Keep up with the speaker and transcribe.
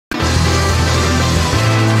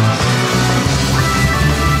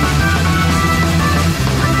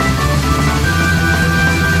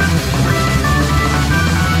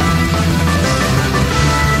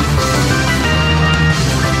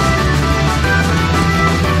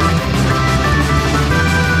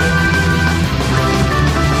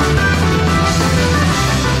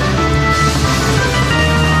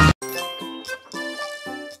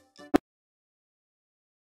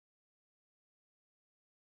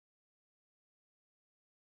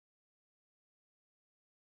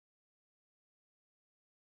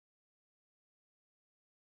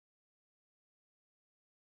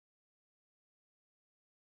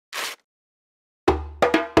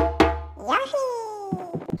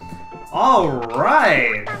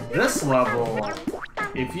Alright, this level,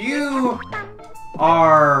 if you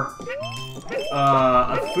are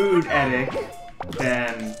a food addict,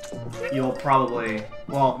 then you'll probably,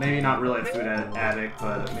 well, maybe not really a food addict,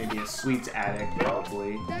 but maybe a sweets addict,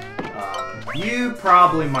 probably. You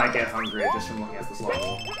probably might get hungry just from looking at this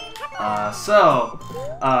level.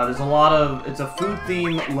 There's a lot of, it's a food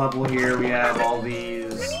theme level here. We have all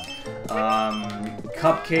these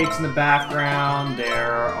cupcakes in the background.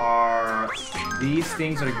 There are these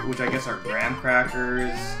things, which I guess are graham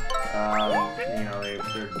crackers. You know,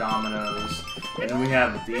 they're Dominoes. And then we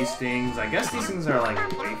have these things. I guess these things are like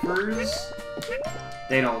wafers.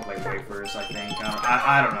 They don't look like wafers, I think.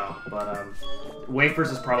 I don't know. But wafers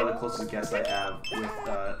is probably the closest guess I have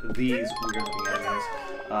with these weird looking enemies.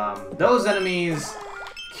 Those enemies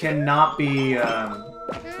cannot be.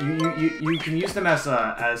 You can use them as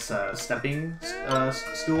stepping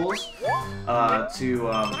stools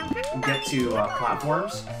to get to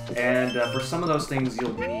platforms, and for some of those things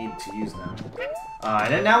you'll need to use them.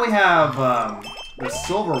 And then now we have the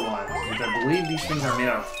silver ones, which I believe these things are made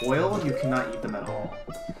out of foil. You cannot eat them at all.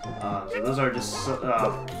 So those are just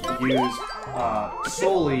used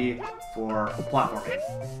solely for platforming,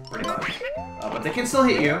 pretty much. But they can still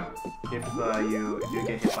hit you if you do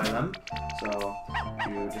get hit by them. So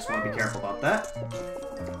you just want to be careful about that.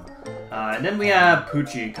 And then we have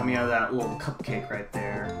Poochy coming out of that little cupcake right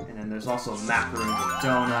there. And then there's also macaroons and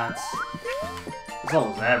donuts. This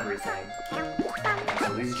level's everything.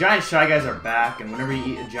 So these giant Shy Guys are back, and whenever you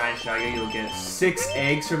eat a giant Shy Guy, you'll get 6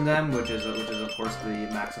 eggs from them, which is of course the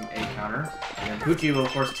maximum egg counter. And then Poochy will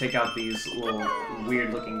of course take out these little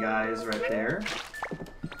weird-looking guys right there.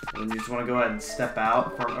 And you just want to go ahead and step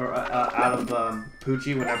out from out of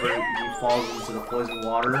Poochy whenever he falls into the poison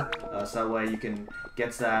water, so that way you can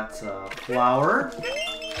get that flower.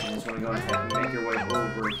 And you just want to go ahead and make your way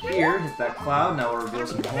over here, hit that cloud. Now we'll reveal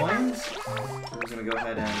some coins. I'm just going to go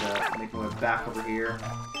ahead and make my way back over here.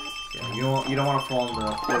 Yeah, you don't want to fall in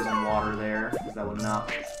the poison water there, because that would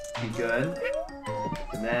not be good.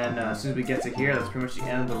 And then as soon as we get to here, that's pretty much the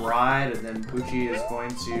end of the ride. And then Poochy is going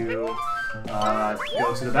to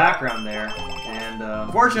go to the background there. And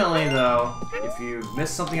unfortunately, though, if you miss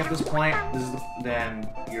something at this point, then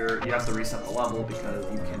you have to reset the level because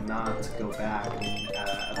you cannot go back at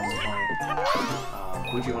this point.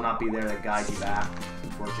 Poochy will not be there to guide you back,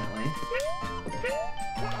 unfortunately.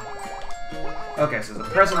 Okay, so there's a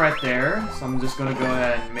present right there. So I'm just going to go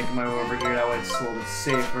ahead and make my way over here. That way it's a little bit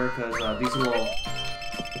safer because these little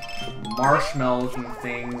marshmallow-looking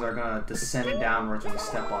things are going to descend downwards when you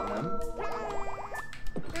step on them.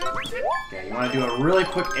 Okay, you want to do a really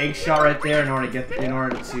quick egg shot right there in order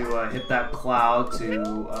to hit that cloud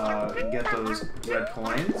to get those red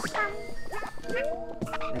coins.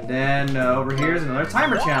 And then over here is another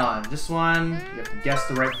timer challenge. This one, you have to guess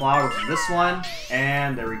the right flower, which is this one,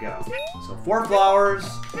 and there we go. So 4 flowers,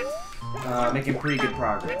 making pretty good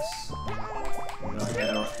progress. I'm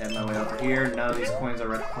gonna head my way over here. None of these coins are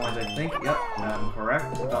red coins, I think. Yep, I'm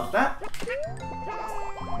correct about that.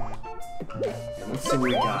 Okay, let's see what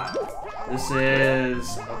we got. This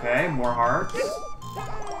is, okay, more hearts.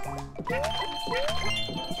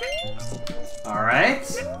 Alright.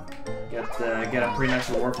 Get a pretty nice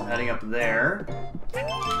reward from heading up there.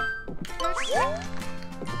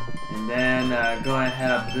 And then go ahead and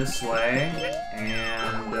head up this way.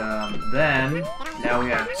 And then now we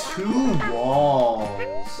have 2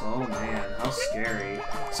 walls. Oh man, how scary.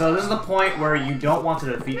 So this is the point where you don't want to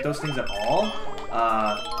defeat those things at all.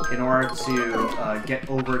 In order to get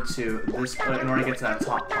over to this, in order to get to that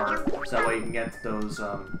top part, so that way you can get those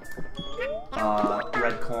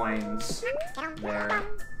red coins there.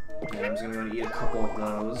 And I'm just gonna go and eat a couple of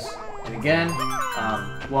those. And again,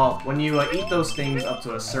 well, when you eat those things up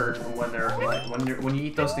to a certain, when you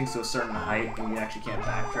eat those things to a certain height, and you actually can't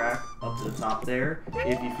backtrack up to the top there,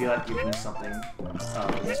 if you feel like you've missed something from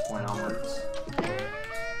this point onwards.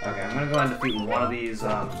 Okay, I'm gonna go ahead and defeat one of these.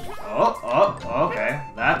 Okay,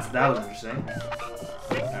 that was interesting.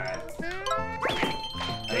 All right.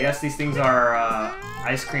 I guess these things are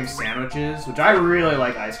ice cream sandwiches, which I really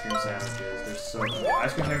like. Ice cream sandwiches, they're so good.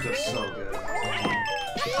 Ice cream sandwiches are so good.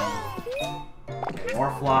 Okay,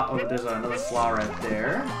 more flower. Oh, there's another flower right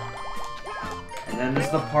there. And then this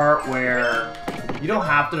is the part where you don't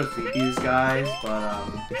have to defeat these guys, but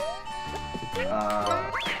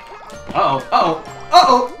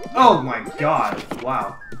oh my god,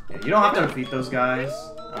 wow. Yeah, you don't have to defeat those guys.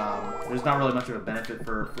 There's not really much of a benefit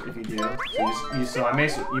for if you do. So I may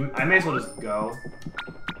as well just go.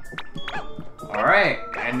 Alright,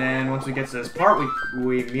 and then once we get to this part,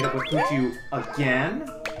 we meet up with Poochy again.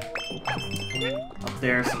 Up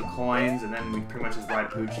there, some coins, and then we pretty much just ride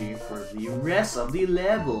Poochy for the rest of the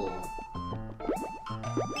level.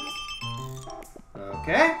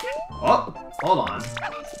 Okay. Oh, hold on.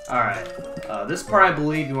 Alright. This part, I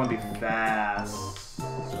believe you want to be fast.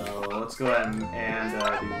 So let's go ahead and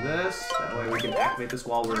do this. That way we can activate this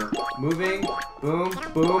while we're moving. Boom,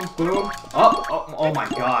 boom, boom. Oh my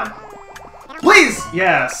god. Please!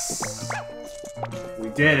 Yes! We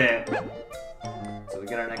did it. So we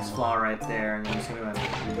get our next flower right there, and we're just gonna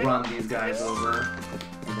run these guys over.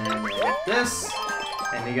 And then we hit this.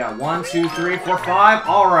 And you got 1, 2, 3, 4, 5.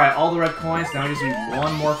 Alright, all the red coins. Now we just need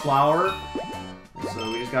one more flower.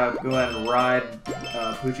 So we just gotta go ahead and ride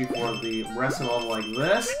Poochy for the rest of the level like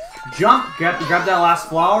this. Jump, grab that last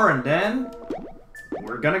flower, and then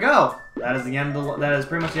we're gonna go. That is the end. That is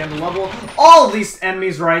pretty much the end of the level. All of these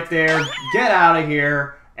enemies right there. Get out of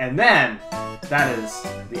here, and then that is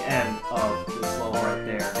the end of this level right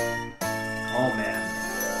there. Oh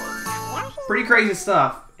man, pretty crazy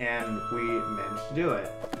stuff, and we managed to do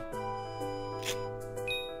it.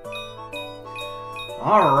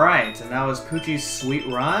 Alright, and that was Poochy's sweet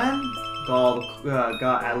run.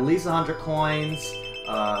 Got at least 100 coins.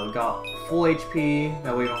 We got full HP,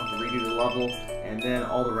 that way we don't have to redo the level. And then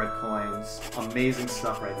all the red coins. Amazing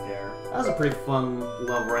stuff right there. That was a pretty fun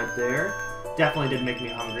level right there. Definitely did make me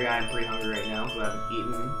hungry. I am pretty hungry right now, because I haven't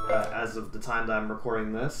eaten as of the time that I'm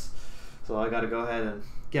recording this. So I gotta go ahead and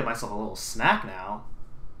get myself a little snack now.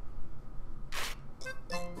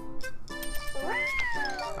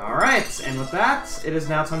 Alright, and with that, it is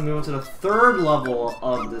now time to move on to the third level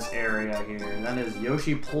of this area here, and that is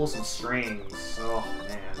Yoshi pulls some strings. Oh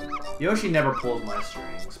man. Yoshi never pulls my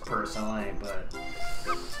strings, personally, but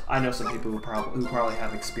I know some people who probably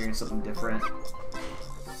have experienced something different.